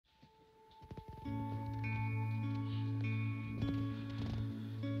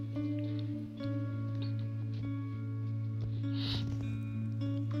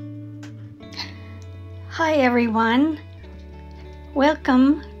Hi everyone,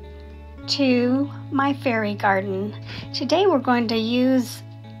 welcome to my fairy garden. Today we're going to use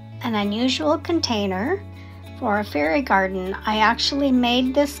an unusual container for a fairy garden. I actually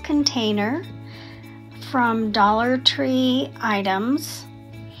made this container from Dollar Tree items,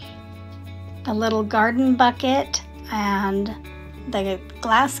 the little garden bucket and the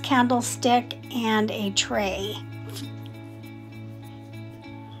glass candlestick and a tray.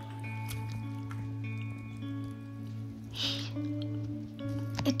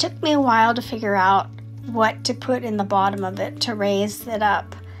 It took me a while to figure out what to put in the bottom of it to raise it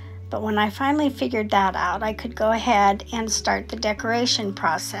up, but when I finally figured that out, I could go ahead and start the decoration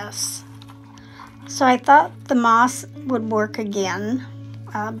process. So I thought the moss would work again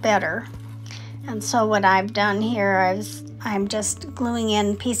better, and so what I've done here is I'm just gluing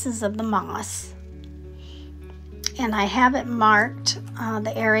in pieces of the moss, and I have it marked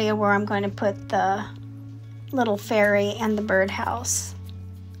the area where I'm going to put the little fairy and the birdhouse.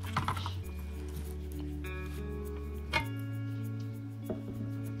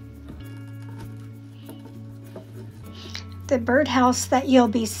 The birdhouse that you'll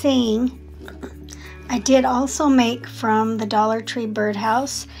be seeing, I did also make from the Dollar Tree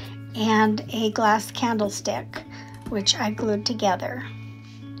birdhouse and a glass candlestick, which I glued together.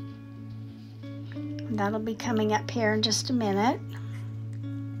 And that'll be coming up here in just a minute.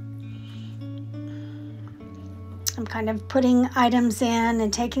 I'm kind of putting items in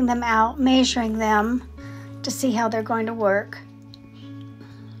and taking them out, measuring them to see how they're going to work.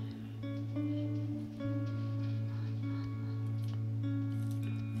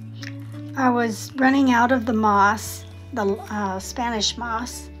 I was running out of the moss, the Spanish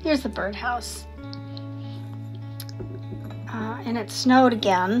moss. Here's the birdhouse. And it snowed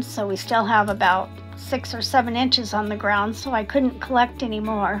again, so we still have about 6 or 7 inches on the ground, so I couldn't collect any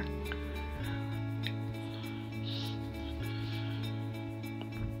more.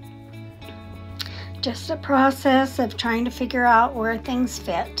 Just a process of trying to figure out where things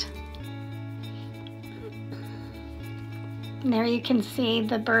fit. And there you can see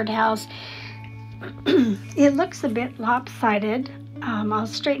the birdhouse. It looks a bit lopsided. I'll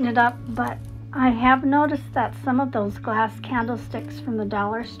straighten it up, but I have noticed that some of those glass candlesticks from the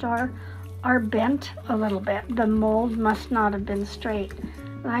dollar store are bent a little bit. The mold must not have been straight.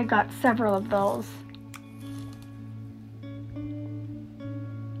 I got several of those.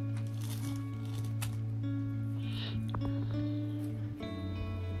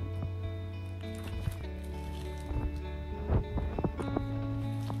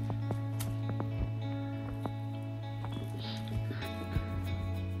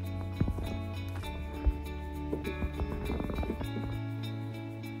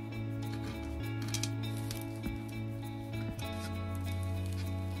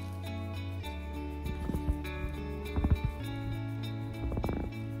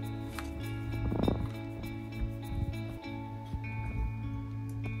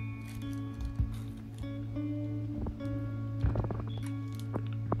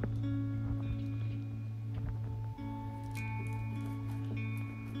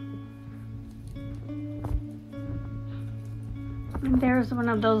 And there's one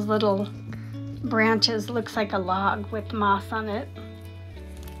of those little branches, looks like a log with moss on it.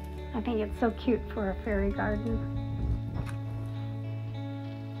 I think it's so cute for a fairy garden.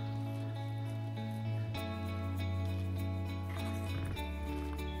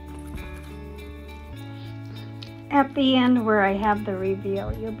 At the end where I have the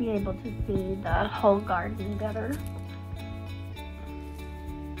reveal, you'll be able to see the whole garden better.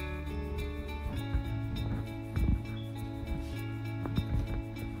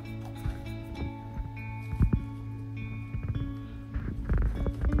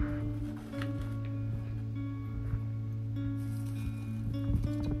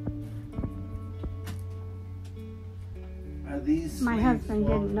 My husband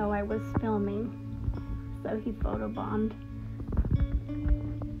didn't know I was filming, so he photobombed.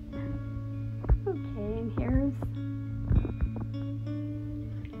 Okay, and here's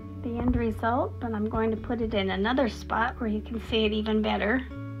the end result, but I'm going to put it in another spot where you can see it even better.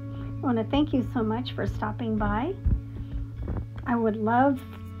 I want to thank you so much for stopping by. I would love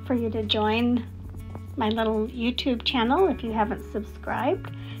for you to join my little YouTube channel if you haven't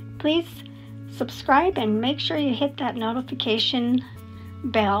subscribed. Please subscribe and make sure you hit that notification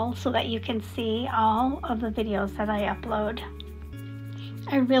bell so that you can see all of the videos that I upload.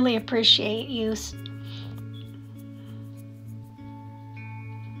 I really appreciate you.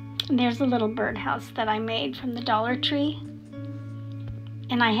 And there's a little birdhouse that I made from the Dollar Tree.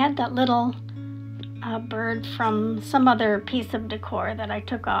 And I had that little bird from some other piece of decor that I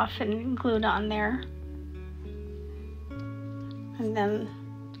took off and glued on there. And then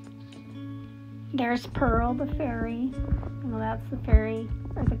there's Pearl the fairy. That's the fairy,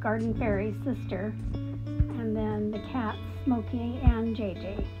 or the garden fairy's sister. And then the cats, Smokey and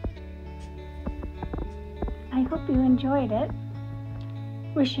JJ. I hope you enjoyed it.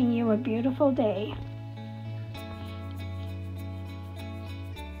 Wishing you a beautiful day.